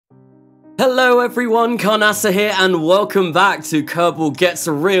Hello everyone, Carnassa here, and welcome back to Kerbal Gets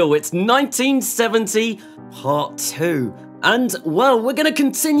Real. It's 1970 Part 2. And, well, we're going to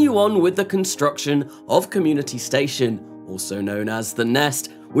continue on with the construction of Community Station, also known as the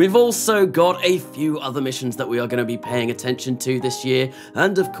Nest. We've also got a few other missions that we are going to be paying attention to this year,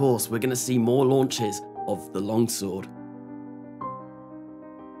 and of course, we're going to see more launches of the Longsword.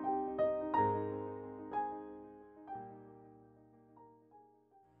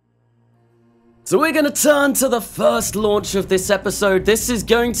 So we're going to turn to the first launch of this episode. This is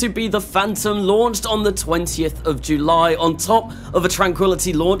going to be the Phantom, launched on the 20th of July on top of a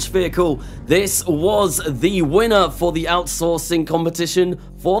Tranquility launch vehicle. This was the winner for the outsourcing competition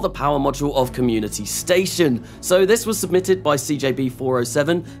for the power module of Community Station. So this was submitted by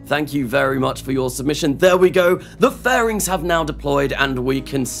CJB407. Thank you very much for your submission. There we go. The fairings have now deployed and we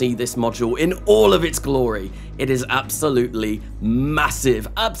can see this module in all of its glory. It is absolutely massive,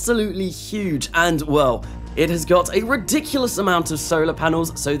 absolutely huge, and well, it has got a ridiculous amount of solar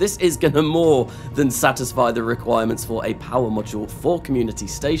panels, so this is gonna more than satisfy the requirements for a power module for Community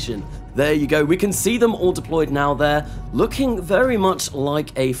Station. There you go, we can see them all deployed now there, looking very much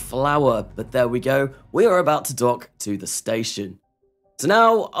like a flower, but there we go, we are about to dock to the station. So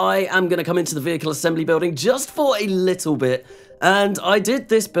now I am going to come into the vehicle assembly building just for a little bit, and I did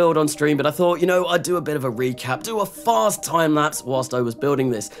this build on stream, but I thought, you know, I'd do a bit of a recap, do a fast time lapse whilst I was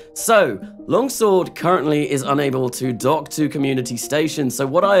building this. So, Longsword currently is unable to dock to Community Station, so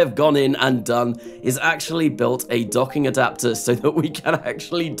what I have gone in and done is actually built a docking adapter so that we can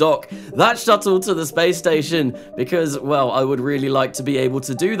actually dock that shuttle to the space station, because, well, I would really like to be able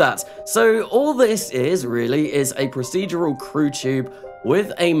to do that. So all this is really is a procedural crew tube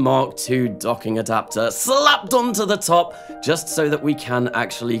with a Mark II docking adapter slapped onto the top, just so that we can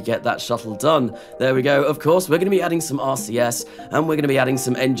actually get that shuttle done. There we go. Of course, we're going to be adding some RCS, and we're going to be adding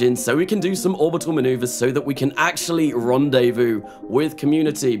some engines, so we can do some orbital maneuvers so that we can actually rendezvous with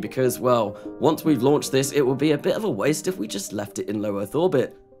Community, because, well, once we've launched this, it will be a bit of a waste if we just left it in low Earth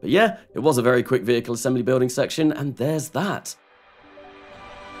orbit. But yeah, it was a very quick vehicle assembly building section, and there's that.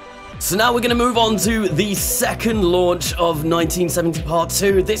 So now we're going to move on to the second launch of 1970 Part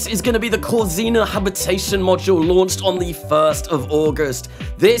 2. This is going to be the Corzina Habitation module, launched on the 1st of August.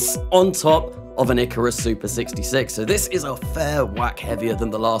 This on top of an Icarus Super 66. So this is a fair whack heavier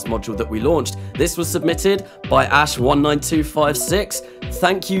than the last module that we launched. This was submitted by Ash19256.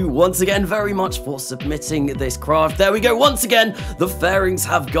 Thank you once again very much for submitting this craft. There we go. Once again, the fairings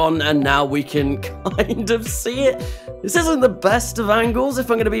have gone and now we can kind of see it. This isn't the best of angles, if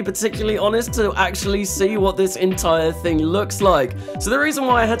I'm going to be particularly honest, to actually see what this entire thing looks like. So the reason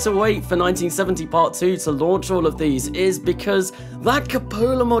why I had to wait for 1970 Part 2 to launch all of these is because that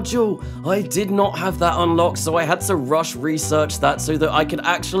cupola module, I did not have that unlocked, so I had to rush research that so that I could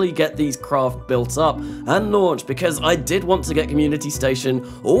actually get these craft built up and launched, because I did want to get Community Station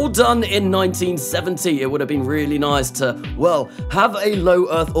all done in 1970. It would have been really nice to, well, have a low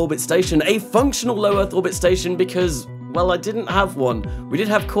Earth orbit station, a functional low Earth orbit station, because, well, I didn't have one. We did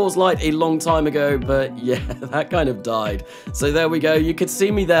have Cause Light a long time ago, but yeah, that kind of died. So there we go. You could see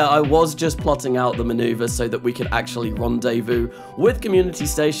me there. I was just plotting out the maneuver so that we could actually rendezvous with Community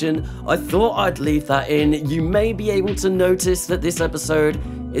Station. I thought I'd leave that in. You may be able to notice that this episode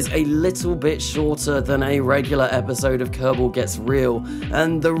is a little bit shorter than a regular episode of Kerbal Gets Real.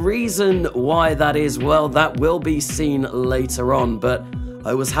 And the reason why that is, well, that will be seen later on, but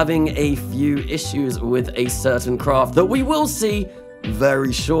I was having a few issues with a certain craft that we will see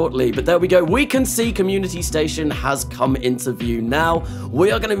very shortly. But there we go. We can see Community Station has come into view now.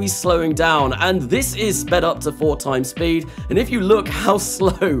 We are going to be slowing down, and this is sped up to 4 times speed. And if you look how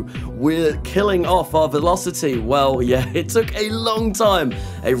slow we're killing off our velocity, well, yeah, it took a long time,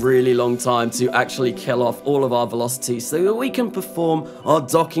 a really long time, to actually kill off all of our velocity so that we can perform our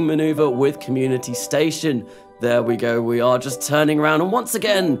docking maneuver with Community Station. There we go, we are just turning around, and once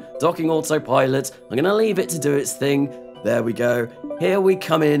again, docking autopilot. I'm going to leave it to do its thing. There we go. Here we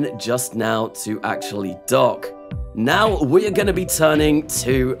come in just now to actually dock. Now we are going to be turning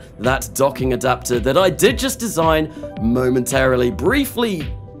to that docking adapter that I did just design momentarily,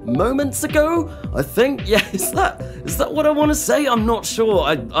 briefly, moments ago, I think. Yeah, is that what I want to say? I'm not sure.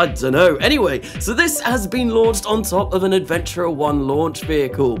 I don't know. Anyway, so this has been launched on top of an Adventurer 1 launch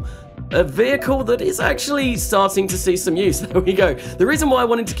vehicle. A vehicle that is actually starting to see some use. There we go. The reason why I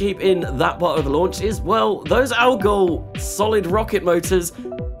wanted to keep in that part of the launch is, well, those Algol solid rocket motors,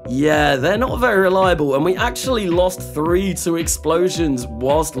 yeah, they're not very reliable, and we actually lost 3 to explosions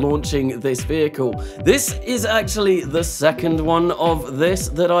whilst launching this vehicle. This is actually the second one of this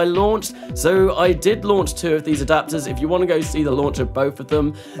that I launched, so I did launch 2 of these adapters. If you want to go see the launch of both of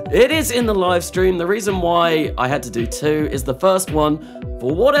them, it is in the live stream. The reason why I had to do 2 is the first one,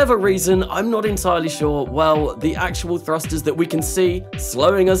 for whatever reason, I'm not entirely sure, well, the actual thrusters that we can see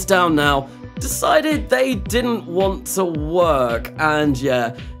slowing us down now decided they didn't want to work, and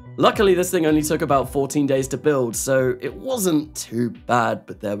yeah, luckily this thing only took about 14 days to build, so it wasn't too bad,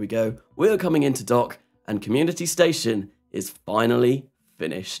 but there we go. We're coming into dock, and Community Station is finally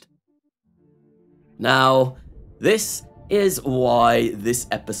finished. Now, this is why this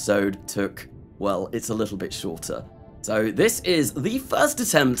episode took, well, it's a little bit shorter. So this is the first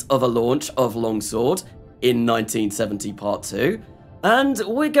attempt of a launch of Longsword in 1970 Part 2, and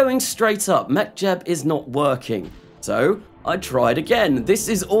we're going straight up. MechJeb is not working, so I tried again. This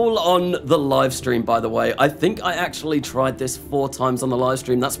is all on the live stream, by the way. I think I actually tried this 4 times on the live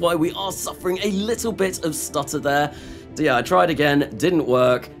stream. That's why we are suffering a little bit of stutter there. So yeah, I tried again, didn't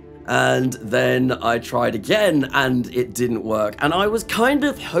work, and then I tried again, and it didn't work. And I was kind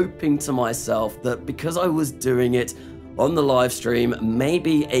of hoping to myself that because I was doing it on the live stream,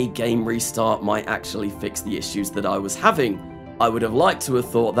 maybe a game restart might actually fix the issues that I was having. I would have liked to have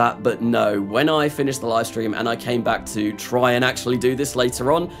thought that, but no. When I finished the live stream and I came back to try and actually do this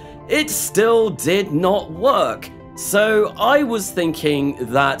later on, it still did not work. So I was thinking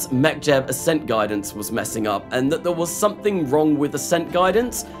that MechJeb Ascent Guidance was messing up and that there was something wrong with Ascent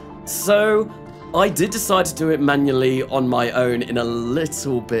Guidance. So I did decide to do it manually on my own in a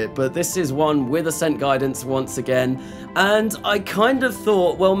little bit, but this is one with Ascent Guidance once again, and I kind of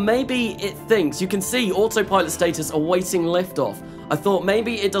thought, well, maybe it thinks, you can see autopilot status awaiting liftoff. I thought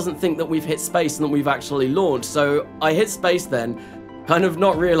maybe it doesn't think that we've hit space and that we've actually launched, so I hit space then, kind of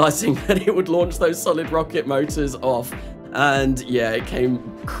not realizing that it would launch those solid rocket motors off, and yeah, it came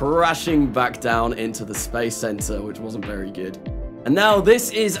crashing back down into the Space Center, which wasn't very good. And now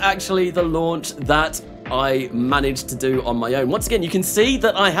this is actually the launch that I managed to do on my own. Once again, you can see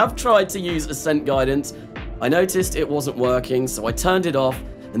that I have tried to use Ascent Guidance. I noticed it wasn't working, so I turned it off.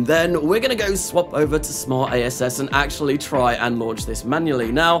 And then we're going to go swap over to Smart ASS and actually try and launch this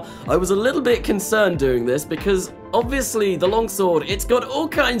manually. Now, I was a little bit concerned doing this because obviously the Longsword, it's got all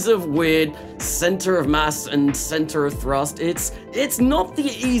kinds of weird center of mass and center of thrust. It's not the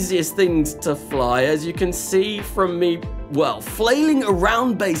easiest things to fly, as you can see from me, well, flailing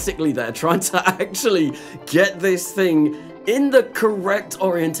around basically there, trying to actually get this thing in the correct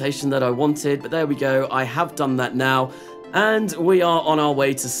orientation that I wanted. But there we go, I have done that now. And we are on our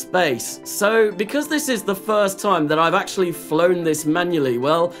way to space. So, because this is the first time that I've actually flown this manually,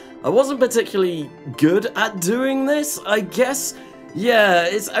 well, I wasn't particularly good at doing this, I guess. Yeah,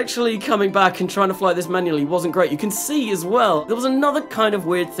 it's actually coming back and trying to fly this manually wasn't great. You can see as well, there was another kind of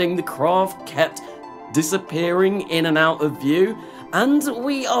weird thing. The craft kept disappearing in and out of view, and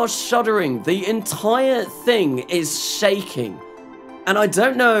we are shuddering. The entire thing is shaking. And I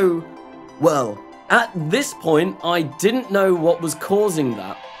don't know, well, at this point, I didn't know what was causing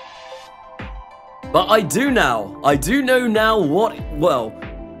that. But I do now. I do know now what, well,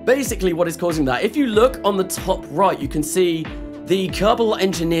 basically what is causing that. If you look on the top right, you can see the Kerbal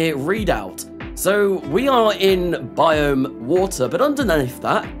Engineer readout. So we are in biome water, but underneath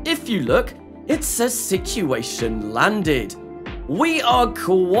that, if you look, it says situation landed. We are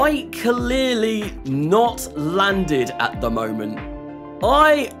quite clearly not landed at the moment.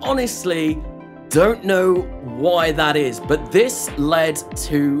 I honestly don't know why that is, but this led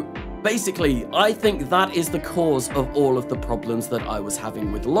to, basically, I think that is the cause of all of the problems that I was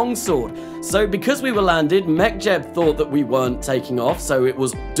having with Longsword. So because we were landed, MechJeb thought that we weren't taking off, so it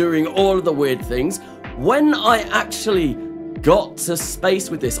was doing all of the weird things. When I actually got to space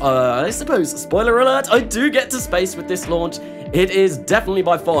with this, I suppose, spoiler alert, I do get to space with this launch. It is definitely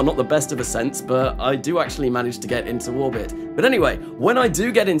by far not the best of ascents, but I do actually manage to get into orbit. But anyway, when I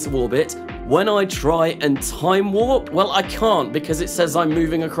do get into orbit, when I try and time warp, well, I can't because it says I'm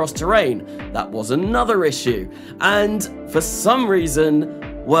moving across terrain. That was another issue. And for some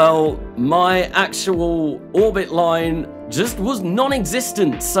reason, well, my actual orbit line just was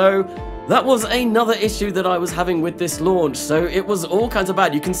non-existent. So that was another issue that I was having with this launch. So it was all kinds of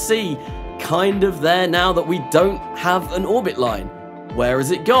bad. You can see kind of there now that we don't have an orbit line. Where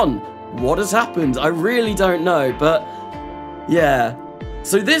has it gone? What has happened? I really don't know, but yeah.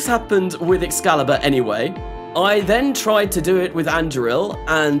 So this happened with Excalibur anyway. I then tried to do it with Anduril,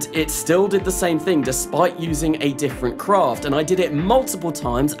 and it still did the same thing despite using a different craft, and I did it multiple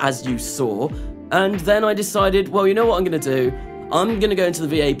times, as you saw, and then I decided, well, you know what I'm going to do? I'm going to go into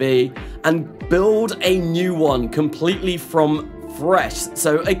the VAB and build a new one completely from fresh.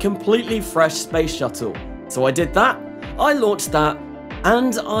 So a completely fresh space shuttle. So I did that, I launched that,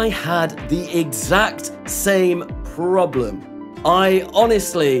 and I had the exact same problem. I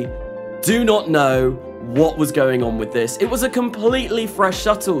honestly do not know what was going on with this. It was a completely fresh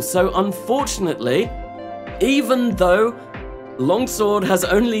shuttle, so unfortunately, even though Longsword has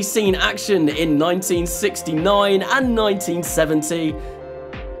only seen action in 1969 and 1970,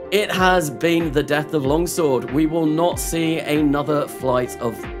 it has been the death of Longsword. We will not see another flight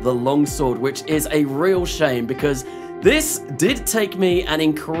of the Longsword, which is a real shame because this did take me an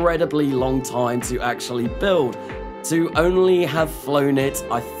incredibly long time to actually build. To only have flown it,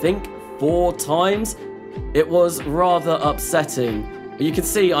 I think, 4 times, it was rather upsetting. You can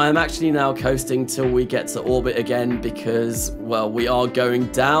see I am actually now coasting till we get to orbit again because, well, we are going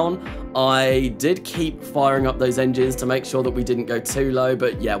down. I did keep firing up those engines to make sure that we didn't go too low,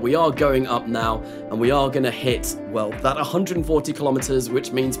 but yeah, we are going up now, and we are going to hit, well, that 140 kilometers,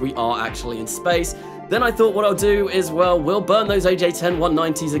 which means we are actually in space. Then I thought what I'll do is, well, we'll burn those AJ-10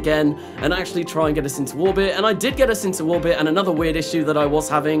 190s again and actually try and get us into orbit. And I did get us into orbit, and another weird issue that I was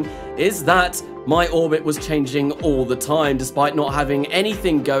having is that my orbit was changing all the time, despite not having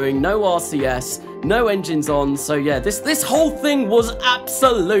anything going, no RCS, no engines on. So yeah, this whole thing was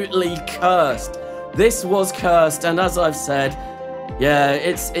absolutely cursed. This was cursed, and as I've said, yeah,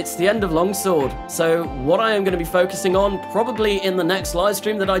 it's the end of Longsword. So what I am going to be focusing on, probably in the next live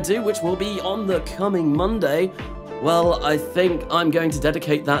stream that I do, which will be on the coming Monday, well, I think I'm going to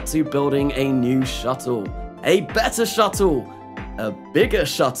dedicate that to building a new shuttle. A better shuttle. A bigger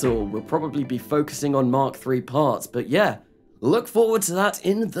shuttle. We'll probably be focusing on Mark III parts, but yeah, look forward to that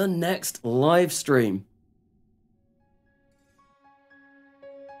in the next live stream.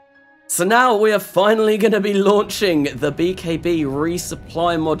 So now we are finally going to be launching the BKB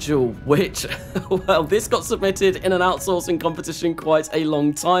resupply module, which, well, this got submitted in an outsourcing competition quite a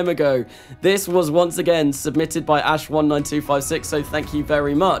long time ago. This was once again submitted by Ash19256, so thank you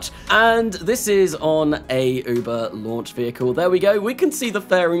very much. And this is on a Uber launch vehicle. There we go. We can see the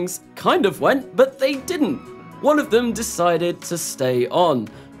fairings kind of went, but they didn't. One of them decided to stay on,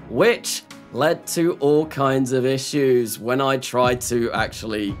 which led to all kinds of issues when I tried to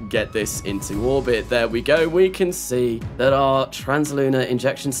actually get this into orbit. There we go, we can see that our translunar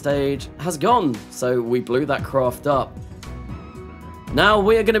injection stage has gone, so we blew that craft up. Now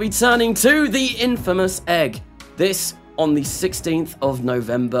we are going to be turning to the infamous egg, this on the 16th of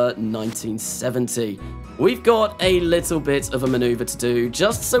November 1970. We've got a little bit of a maneuver to do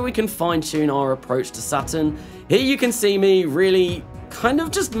just so we can fine-tune our approach to Saturn. Here you can see me really kind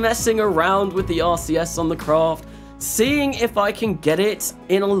of just messing around with the RCS on the craft, seeing if I can get it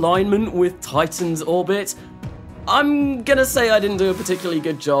in alignment with Titan's orbit. I'm gonna say I didn't do a particularly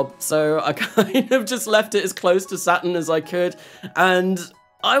good job, so I kind of just left it as close to Saturn as I could, and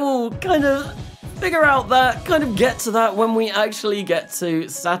I will kind of figure out that, kind of get to that when we actually get to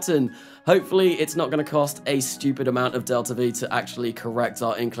Saturn. Hopefully it's not going to cost a stupid amount of delta V to actually correct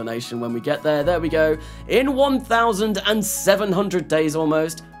our inclination when we get there. There we go. In 1,700 days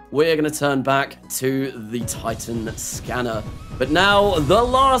almost, we're going to turn back to the Titan scanner. But now, the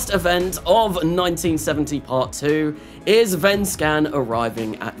last event of 1970 Part 2 is Venscan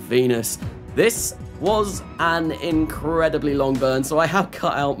arriving at Venus. This was an incredibly long burn, so I have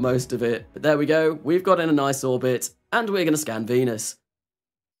cut out most of it. But there we go. We've got in a nice orbit, and we're going to scan Venus.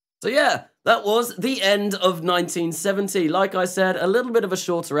 So yeah, that was the end of 1970. Like I said, a little bit of a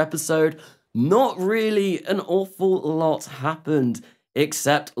shorter episode. Not really an awful lot happened,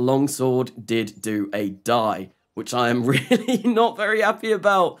 except Longsword did do a die, which I am really not very happy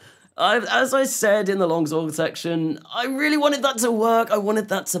about. As I said in the Longsword section, I really wanted that to work. I wanted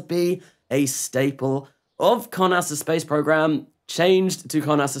that to be a staple of ConASA's space program. Changed to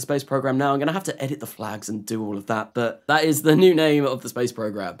ConASA Space Program now. I'm going to have to edit the flags and do all of that, but that is the new name of the space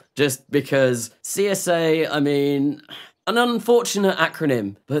program. Just because CSA, I mean, an unfortunate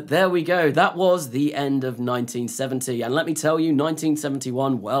acronym. But there we go. That was the end of 1970. And let me tell you,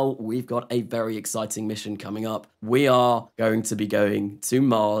 1971, well, we've got a very exciting mission coming up. We are going to be going to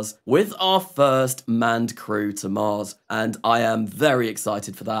Mars with our first manned crew to Mars. And I am very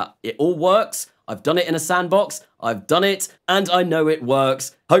excited for that. It all works. I've done it in a sandbox, I've done it, and I know it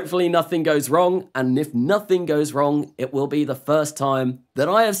works. Hopefully nothing goes wrong, and if nothing goes wrong, it will be the first time that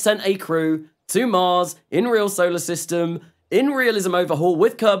I have sent a crew to Mars, in real solar system, in realism overhaul,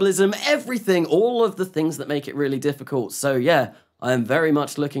 with Kerbalism, everything, all of the things that make it really difficult. So yeah, I am very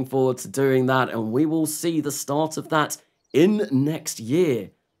much looking forward to doing that, and we will see the start of that in next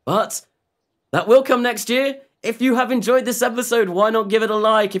year. But that will come next year. If you have enjoyed this episode, why not give it a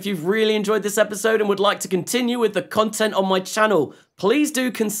like? If you've really enjoyed this episode and would like to continue with the content on my channel, please do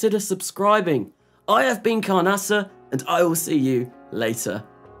consider subscribing. I have been Karnasa, and I will see you later.